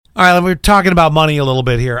All right, we're talking about money a little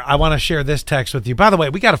bit here. I want to share this text with you. By the way,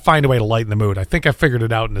 we got to find a way to lighten the mood. I think I figured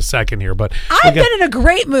it out in a second here, but I've been in a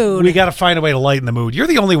great mood. We got to find a way to lighten the mood. You're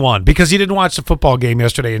the only one because you didn't watch the football game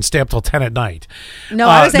yesterday and stay up till 10 at night. No,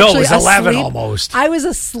 I was actually it was 11 asleep. almost. I was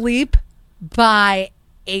asleep by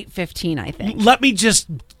 8:15, I think. Let me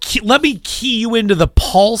key you into the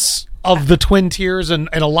pulse of the Twin Tiers and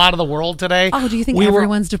a lot of the world today. Oh, do you think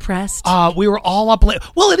everyone's depressed? We were all up late.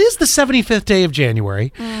 Well, it is the 75th day of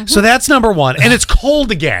January, so that's number one. And it's cold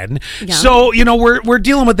again, so we're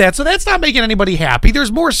dealing with that. So that's not making anybody happy.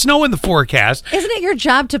 There's more snow in the forecast. Isn't it your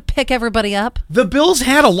job to pick everybody up? The Bills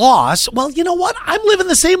had a loss. Well, you know what? I'm living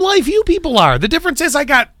the same life you people are. The difference is I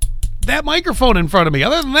got that microphone in front of me.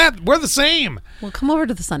 Other than that, we're the same. Well, come over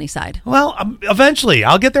to the sunny side. Well, eventually.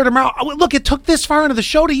 I'll get there tomorrow. Look, it took this far into the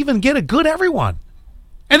show to even get a good everyone.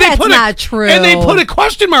 And That's not true. And they put a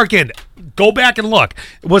question mark in. Go back and look.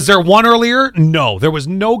 Was there one earlier? No. There was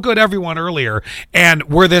no good everyone earlier, and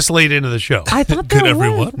we're this late into the show. I thought Good there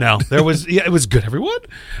everyone? was. No, there was. Yeah, it was good everyone.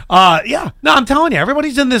 Yeah. No, I'm telling you,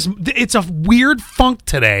 everybody's in this. It's a weird funk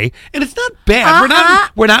today, and it's not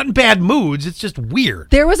bad. We're not in bad moods. It's just weird.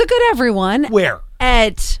 There was a good everyone. Where?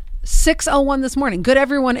 At 6:01 this morning. Good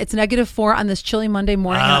everyone. It's -4 on this chilly Monday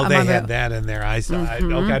morning. Oh, they had that in there. I saw.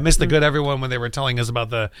 Okay, I missed the good everyone when they were telling us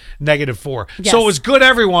about the -4. Yes. So it was good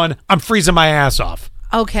everyone. I'm freezing my ass off.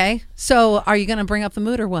 Okay. So are you going to bring up the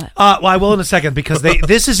mood or what? Well, I will in a second because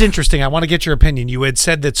this is interesting. I want to get your opinion. You had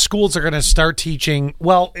said that schools are going to start teaching.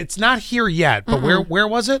 Well, it's not here yet, but where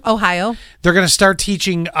was it? Ohio. They're going to start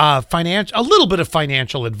teaching a little bit of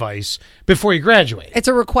financial advice before you graduate. It's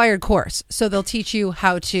a required course. So they'll teach you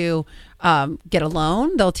how to get a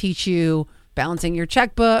loan. They'll teach you balancing your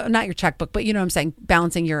checkbook, not your checkbook, but you know what I'm saying,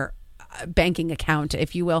 balancing your banking account,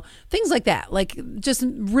 if you will. Things like that. Like just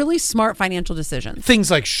really smart financial decisions.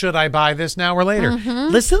 Things like, should I buy this now or later?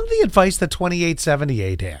 Listen to the advice that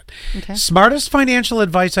 2878 had. Okay. Smartest financial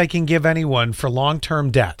advice I can give anyone for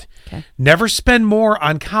long-term debt. Okay. Never spend more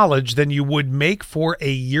on college than you would make for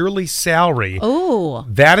a yearly salary. Oh.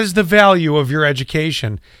 That is the value of your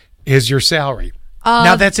education, is your salary.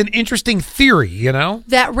 Now, that's an interesting theory, you know?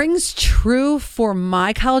 That rings true for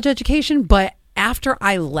my college education, but after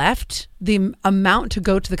I left, the amount to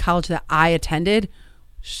go to the college that I attended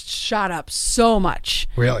shot up so much.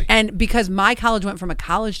 Really? And because my college went from a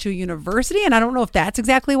college to a university, and I don't know if that's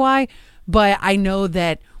exactly why, but I know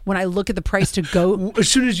that when I look at the price to go... As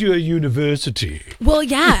soon as you're at university. Well,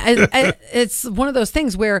 yeah, it's one of those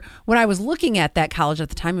things where when I was looking at that college at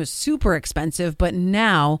the time, it was super expensive, but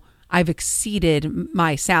now I've exceeded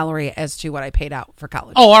my salary as to what I paid out for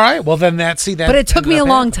college. Oh, all right. Well, then that. But it took me a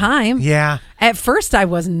long time. Yeah. At first, I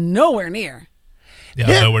was nowhere near.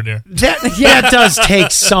 Yeah, nowhere near. That does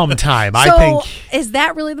take some time, I So think. is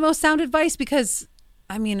that really the most sound advice? Because,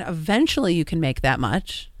 I mean, eventually you can make that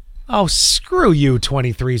much. Oh, screw you,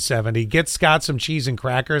 2370. Get Scott some cheese and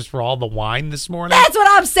crackers for all the wine this morning. That's what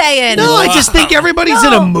I'm saying. No, I just think everybody's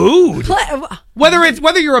in a mood.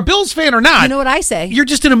 Whether you're a Bills fan or not. You know what I say? You're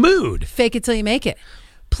just in a mood. Fake it till you make it.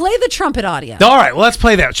 Play the trumpet audio. All right, well, let's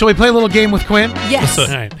play that. Shall we play a little game with Quinn? Yes. All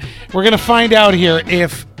right. We're going to find out here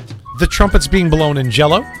if the trumpet's being blown in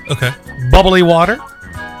Jell-O, Okay. bubbly water,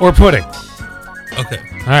 or pudding. Okay.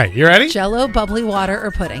 All right, you ready? Jell-O, bubbly water,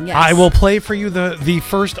 or pudding. Yes. I will play for you the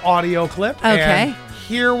first audio clip. Okay. And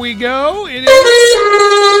here we go. It is.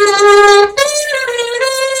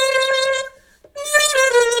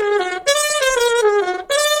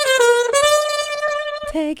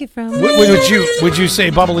 Take it from Would you say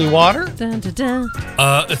bubbly water? Dun, dun, dun.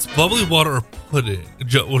 It's bubbly water or pudding.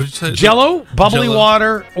 What did you say? Jell-O, bubbly Jell-O.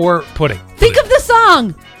 water, or pudding? Think of the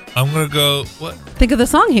song. I'm gonna go. What? Think of the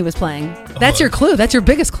song he was playing. That's your clue. That's your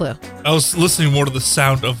biggest clue. I was listening more to the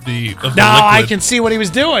sound of the. No, I can see what he was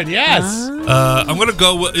doing. Yes. I'm gonna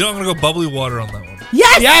go. I'm gonna go bubbly water on that one.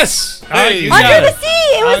 Yes. Yes. All right, Hey. you got Under the it. sea.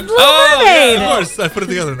 It was Little Oh, Mermaid. yeah, of course. I put it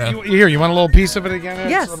together now. Here, you want a little piece of it again?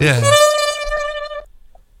 Yes. Yeah.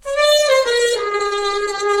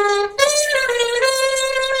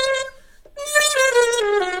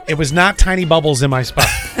 It was not tiny bubbles in my spot.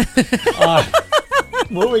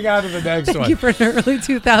 Moving on to the next Thank one. you for an early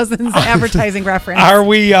 2000s advertising reference. Are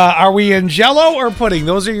we in Jell-O or pudding?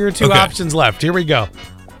 Those are your two Okay. options left. Here we go.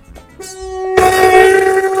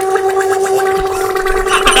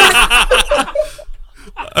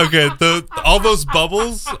 Okay. All those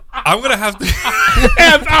bubbles. I'm gonna have to.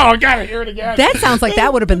 Oh, I gotta hear it again. That sounds like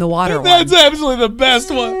that would have been the water one. That's absolutely the best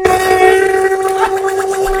one.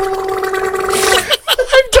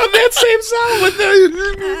 I've done that same sound with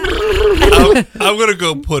the. I'm gonna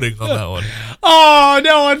go pudding on that one. Oh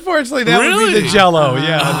no! Unfortunately, that would be Really? the Jell-O.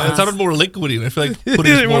 Yeah, It sounded more liquidy, and I feel like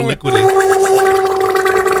pudding is more liquidy.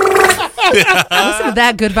 Listen to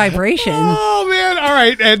that good vibration. Oh man! All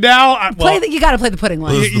right, and now You got to play the pudding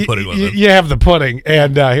one. This is the pudding one. then. you have the pudding,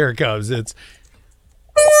 and here it comes. It's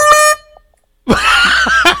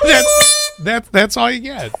that's all you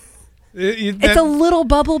get. It's a little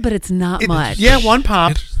bubble, but it's not much. Yeah, one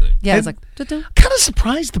pop. Interesting. Yeah, it's And- like. "Dun-dun." Kind of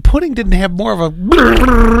surprised the pudding didn't have more of a, you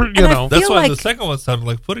know. That's feel why the like- second one sounded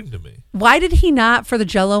like pudding to me. Why did he not for the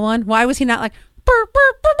Jell-O one? Why was he not like? "Burr,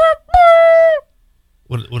 burr, burr, burr,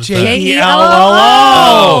 burr"? What is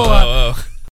J-E-L-L-O. that? Oh,